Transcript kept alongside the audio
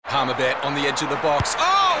Palmerbet on the edge of the box.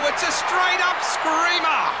 Oh, it's a straight-up screamer!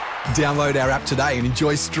 Download our app today and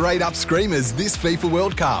enjoy straight-up screamers this FIFA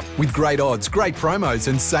World Cup with great odds, great promos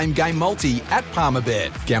and same-game multi at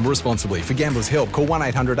Palmerbet. Gamble responsibly. For Gamblers' Help, call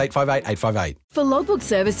 1-800-858-858. For logbook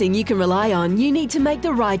servicing you can rely on, you need to make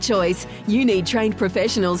the right choice. You need trained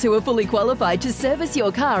professionals who are fully qualified to service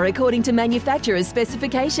your car according to manufacturer's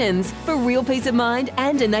specifications. For real peace of mind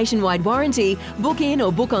and a nationwide warranty, book in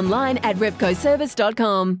or book online at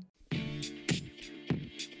repcoservice.com.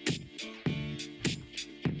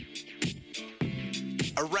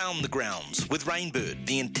 Around the grounds with Rainbird,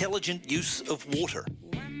 the intelligent use of water.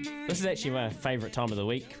 This is actually my favourite time of the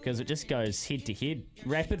week because it just goes head to head.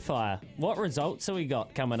 Rapid fire. What results have we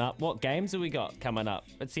got coming up? What games have we got coming up?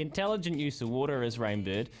 It's the intelligent use of water as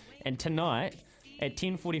Rainbird. And tonight at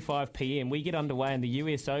 10:45pm we get underway in the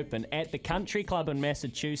US Open at the Country Club in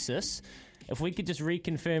Massachusetts. If we could just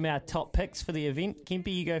reconfirm our top picks for the event.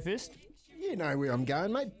 Kempy, you go first. You know where I'm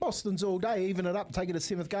going, mate. Boston's all day. Even it up, take it to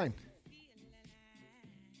 7th game.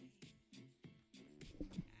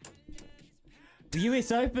 The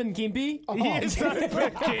US Open, Kempy. Oh, US Open,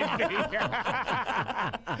 Kempy.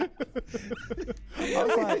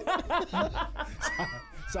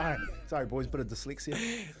 Sorry, boys, bit of dyslexia.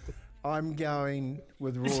 I'm going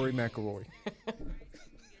with Rory McIlroy.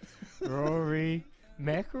 Rory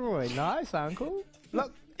McIlroy. Nice, uncle.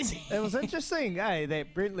 Look, it was interesting,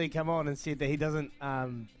 that Brentley come on and said that he doesn't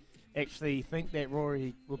actually think that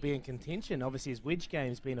Rory will be in contention. Obviously, his wedge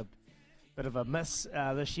game's been a bit of a miss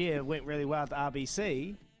this year. It went really well at the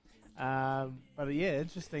RBC. But yeah,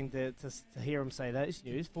 interesting to hear him say those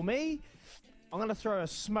news. For me, I'm going to throw a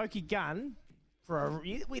smoky gun for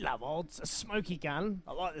we love odds, a smoky gun.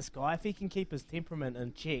 I like this guy. If he can keep his temperament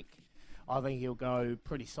in check, I think he'll go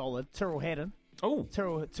pretty solid. Tyrrell Hatton. Oh,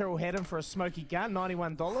 Tyrrell Hatton for a smoky gun,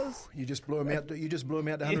 $91. You just blew him out. You just blew him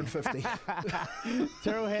out to 150.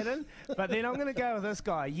 Tyrrell Hatton. But then I'm going to go with this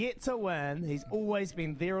guy. Yet to win. He's always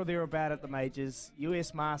been there or thereabout at the majors.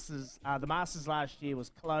 US Masters. The Masters last year was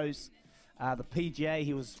close. The PGA,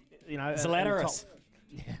 he was, Zalatoris.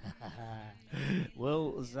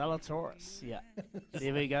 Will Zalatoris. Yeah.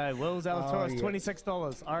 There we go. Will Zalatoris,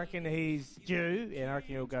 $26. I reckon he's due, and I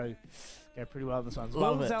reckon he'll go pretty well this one.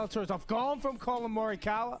 Will Zalatoris. I've gone from Colin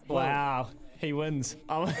Morikawa. Wow. He wins.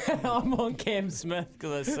 I'm on Cam Smith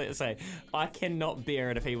because I say I cannot bear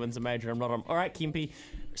it if he wins a major. I'm not on. All right, Kempy,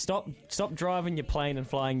 stop driving your plane and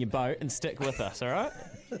flying your boat and stick with us, all right?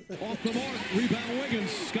 Off the mark, rebound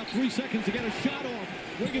Wiggins. Got 3 seconds to get a shot off.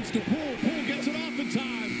 Wiggins to Poole. Poole gets it off in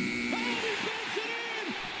time. Oh, he banks it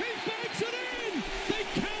in! He banks it in! They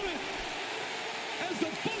count it as the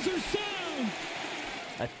buzzer sounds.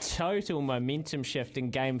 A total momentum shift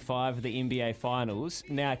in Game 5 of the NBA Finals.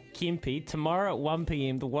 Now, Kempy, tomorrow at 1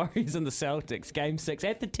 p.m, the Warriors and the Celtics, Game 6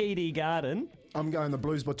 at the TD Garden. I'm going the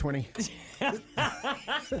Blues by 20.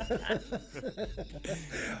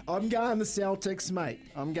 I'm going the Celtics, mate.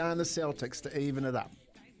 I'm going the Celtics to even it up.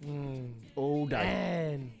 All day.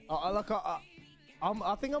 Man.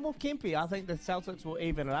 I think I'm with Kempy. I think the Celtics will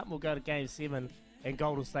even it up. We'll go to Game 7 and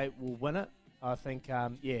Golden State will win it. I think,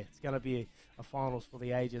 it's going to be a finals for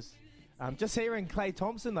the ages. Just hearing Klay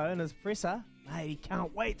Thompson, though, in his presser, mate, he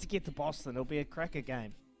can't wait to get to Boston. It'll be a cracker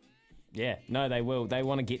game. Yeah, no, they will. They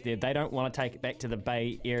want to get there. They don't want to take it back to the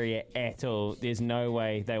Bay Area at all. There's no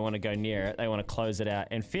way they want to go near it. They want to close it out.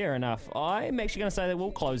 And fair enough, I'm actually going to say they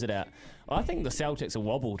will close it out. I think the Celtics are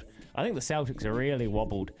wobbled. I think the Celtics are really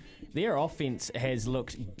wobbled. Their offense has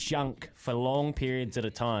looked junk for long periods at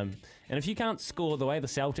a time. And if you can't score the way the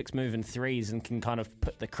Celtics move in threes and can kind of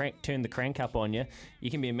turn the crank up on you,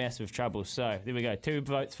 you can be in massive trouble. So there we go. 2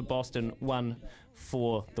 votes for Boston, 1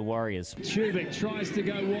 for the Warriors. Chubik tries to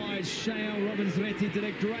go wide. Shale Robbins-Reti did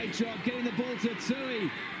a great job getting the ball to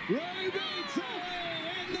Tui. Ruby Tui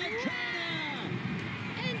in the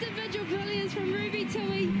corner. Individual brilliance from Ruby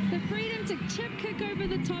Tui. The freedom to chip kick over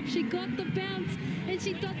the top. She got the bounce and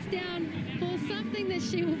she dots down for something that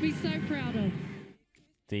she will be so proud of.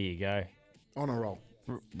 There you go. On a roll.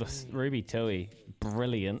 Ruby Tui,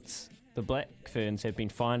 brilliance. The Black Ferns have been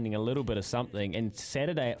finding a little bit of something, and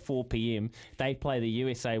Saturday at 4 p.m, they play the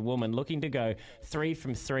USA Women, looking to go 3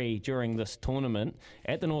 from 3 during this tournament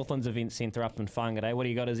at the Northlands Event Centre up in Whangarei. What do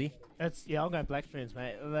you got, Izzy? I'm going Black Ferns,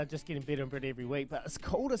 mate. They're just getting better and better every week, but it's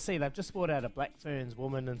cool to see they've just brought out a Black Ferns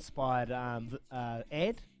woman-inspired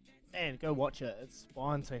ad. Man, go watch it. It's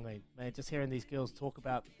spine-tingling, man. Just hearing these girls talk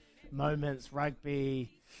about moments, rugby,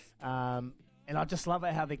 and I just love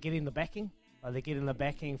it how they're getting the backing. They're getting the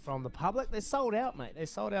backing from the public. They're sold out, mate. They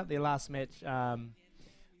sold out their last match. Where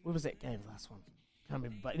was that game, last one? Can't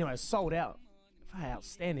remember. But anyway, sold out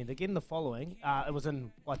outstanding. They're getting the following. It was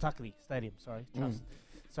in Waitakere Stadium, Trust.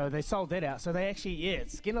 So they sold that out. So they actually,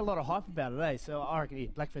 it's getting a lot of hype about it, eh? So I reckon,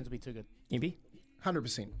 Black Ferns will be too good. Maybe?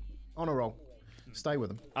 100%. On a roll. Stay with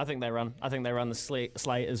them. I think they run. I think they run the slate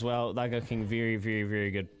as well. They're looking very, very,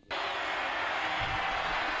 very good. They're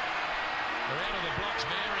out of the blocks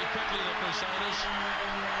very quickly, the Crusaders.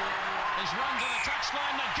 He's run to the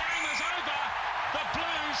touchline. The game is over. The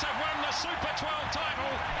Blues have won the Super 12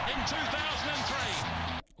 title in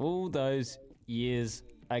 2003. All those years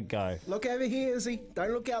ago. Look over here, Izzy.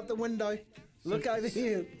 Don't look out the window. Look over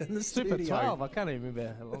here in the Super studio. 12. I can't even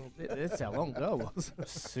remember how long. That's how long ago it was.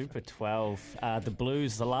 Super 12. The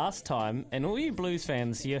Blues, the last time. And all you Blues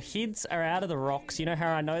fans, your heads are out of the rocks. You know how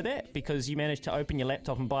I know that? Because you managed to open your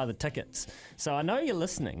laptop and buy the tickets. So I know you're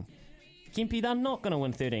listening. Kempy, they're not going to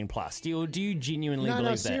win 13 plus. Do you genuinely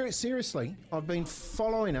believe that? Seriously. I've been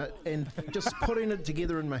following it and just putting it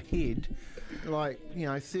together in my head.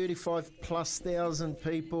 35 plus thousand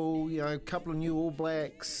people, a couple of new All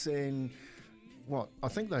Blacks, and I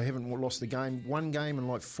think they haven't lost one game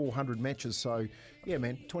in 400 matches. So, yeah,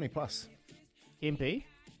 man, 20 plus. MP,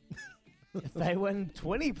 if they win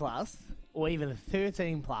 20 plus or even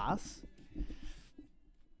 13 plus,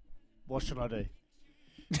 what should I do?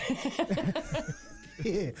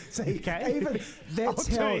 Yeah, see, okay. Even that's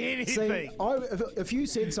I'll how. do anything. If you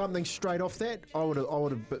said something straight off that, I would have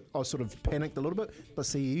sort of panicked a little bit. But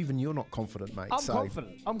see, even you're not confident, mate. I'm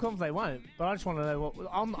confident. I'm confident they won't. But I just want to know what.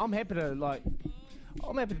 I'm happy to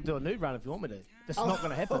I'm happy to do a nude run if you want me to. That's not going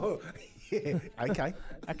to happen. Yeah. Okay.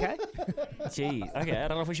 Okay. Gee. Okay. I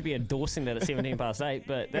don't know if we should be endorsing that at 17 past 8,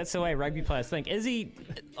 but that's the way rugby players think. So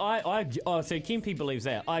Kempy believes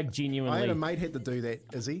that. I genuinely. I had a mate had to do that,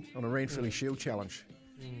 Izzy, on a Ranfurly Shield challenge.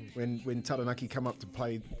 When Taranaki come up to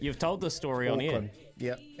play. You've told the story Auckland. on air.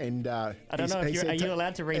 Yeah, and I don't know if are you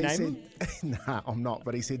allowed to rename him? Nah, I'm not.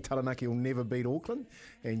 But he said Taranaki will never beat Auckland,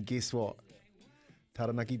 and guess what?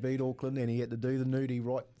 Taranaki beat Auckland, and he had to do the nudie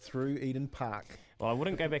right through Eden Park. Well, I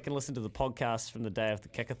wouldn't go back and listen to the podcast from the day of the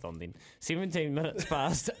kickathon then. 17 minutes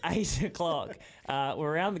past 8 o'clock.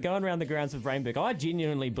 We're going around the grounds of Rainburg. I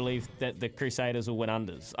genuinely believe that the Crusaders will win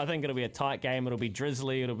unders. I think it'll be a tight game. It'll be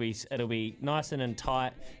drizzly. It'll be nice and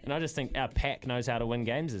tight. And I just think our pack knows how to win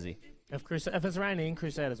games, Izzy. If it's raining,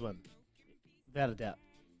 Crusaders win. Without a doubt.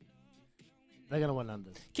 They're going to win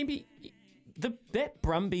unders. Kempy, that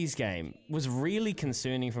Brumbies game was really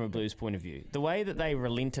concerning from a Blues point of view. The way that they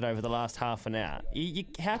relented over the last half an hour.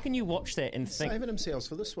 How can you watch that and think... Saving themselves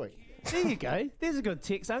for this week. There you go. There's a good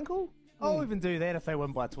text, Uncle. I'll even do that if they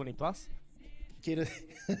win by 20 plus.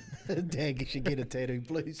 Dag should get a tattoo,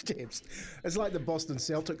 Blues champs. It's like the Boston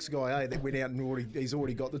Celtics guy, that went out and he's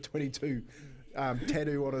already got the 22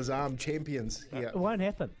 tattoo on his arm, champions. Yeah. It won't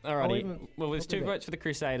happen. Alrighty. Well, there's 2 votes for the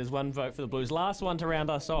Crusaders, 1 vote for the Blues. Last one to round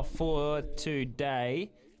us off for today.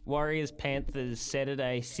 Warriors Panthers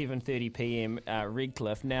Saturday 7:30 p.m.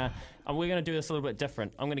 Redcliffe. Now we're going to do this a little bit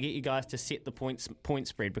different. I'm going to get you guys to set the point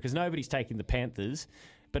spread because nobody's taking the Panthers.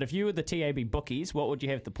 But if you were the TAB bookies, what would you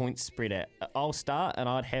have the point spread at? I'll start and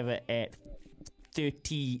I'd have it at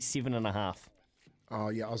 37.5. Oh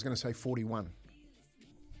yeah, I was going to say 41.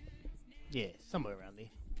 Yeah, somewhere around there.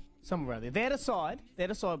 That aside,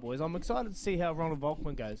 boys, I'm excited to see how Ronald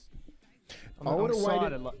Volkman goes. I would have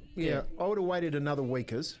waited. I would have waited another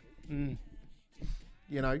weekers.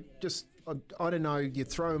 Just I don't know. You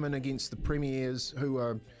throw them in against the Premiers, who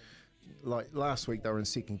are like last week. They were in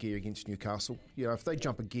second gear against Newcastle. If they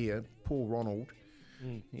jump a gear, poor Ronald,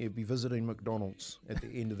 he'd be visiting McDonald's at the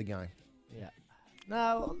end of the game. Yeah.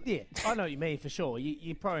 No, yeah, I know what you mean for sure.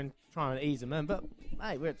 You're probably trying to ease him in, but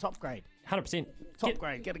hey, we're at top grade. 100%. Top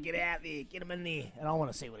grade. Got to get out there, get him in there, and I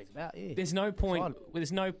want to see what he's about. Yeah. There's no point.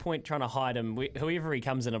 There's no point trying to hide him. Whoever he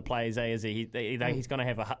comes in and plays, he's going to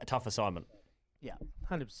have a tough assignment. Yeah,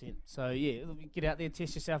 100%. So yeah, get out there,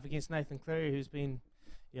 test yourself against Nathan Cleary, who's been,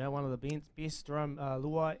 one of the best.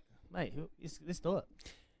 Luai, mate, let's do it.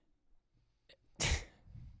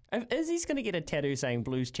 If Izzy's going to get a tattoo saying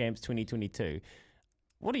Blues Champs 2022,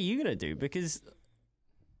 what are you going to do? Because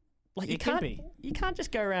you can't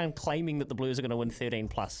just go around claiming that the Blues are going to win 13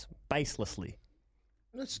 plus baselessly.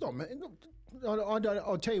 It's not.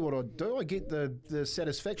 I'll tell you what I'd do. I get the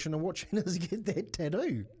satisfaction of watching us get that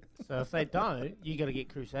tattoo. So if they don't, you got to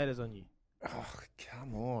get Crusaders on you. Oh,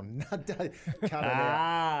 come on! Cut it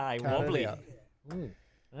out. Wobbly.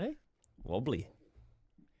 Hey, wobbly.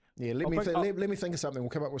 Yeah, let me think of something.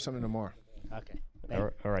 We'll come up with something tomorrow. Okay.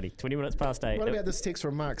 Alrighty, 20 minutes past 8. What about this text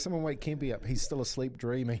from Mark? Someone wake Kempy up. He's still asleep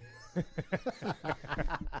dreaming.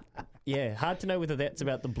 Yeah, hard to know whether that's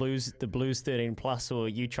about the Blues 13 plus, or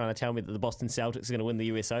you trying to tell me that the Boston Celtics are going to win the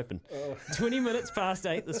US Open. 20 minutes past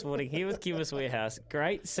 8 this morning here with Chemist Warehouse.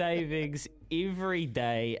 Great savings every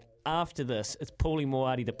day. After this, it's Paulie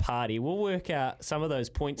Moati the party. We'll work out some of those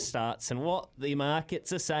point starts and what the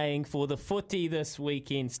markets are saying for the footy this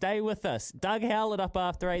weekend. Stay with us. Doug Howlett up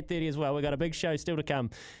after 8:30 as well. We've got a big show still to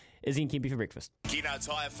come. Izzy and Kempy for breakfast. Kennards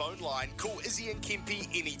Hire phone line. Call Izzy and Kempy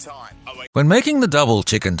anytime. When making the double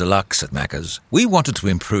chicken deluxe at Macca's, we wanted to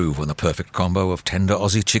improve on the perfect combo of tender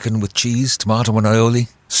Aussie chicken with cheese, tomato and aioli.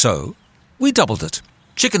 So, we doubled it.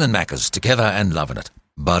 Chicken and Macca's, together and loving it.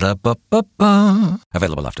 Ba-da-ba-ba-ba.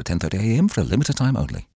 Available after 10:30 a.m. for a limited time only.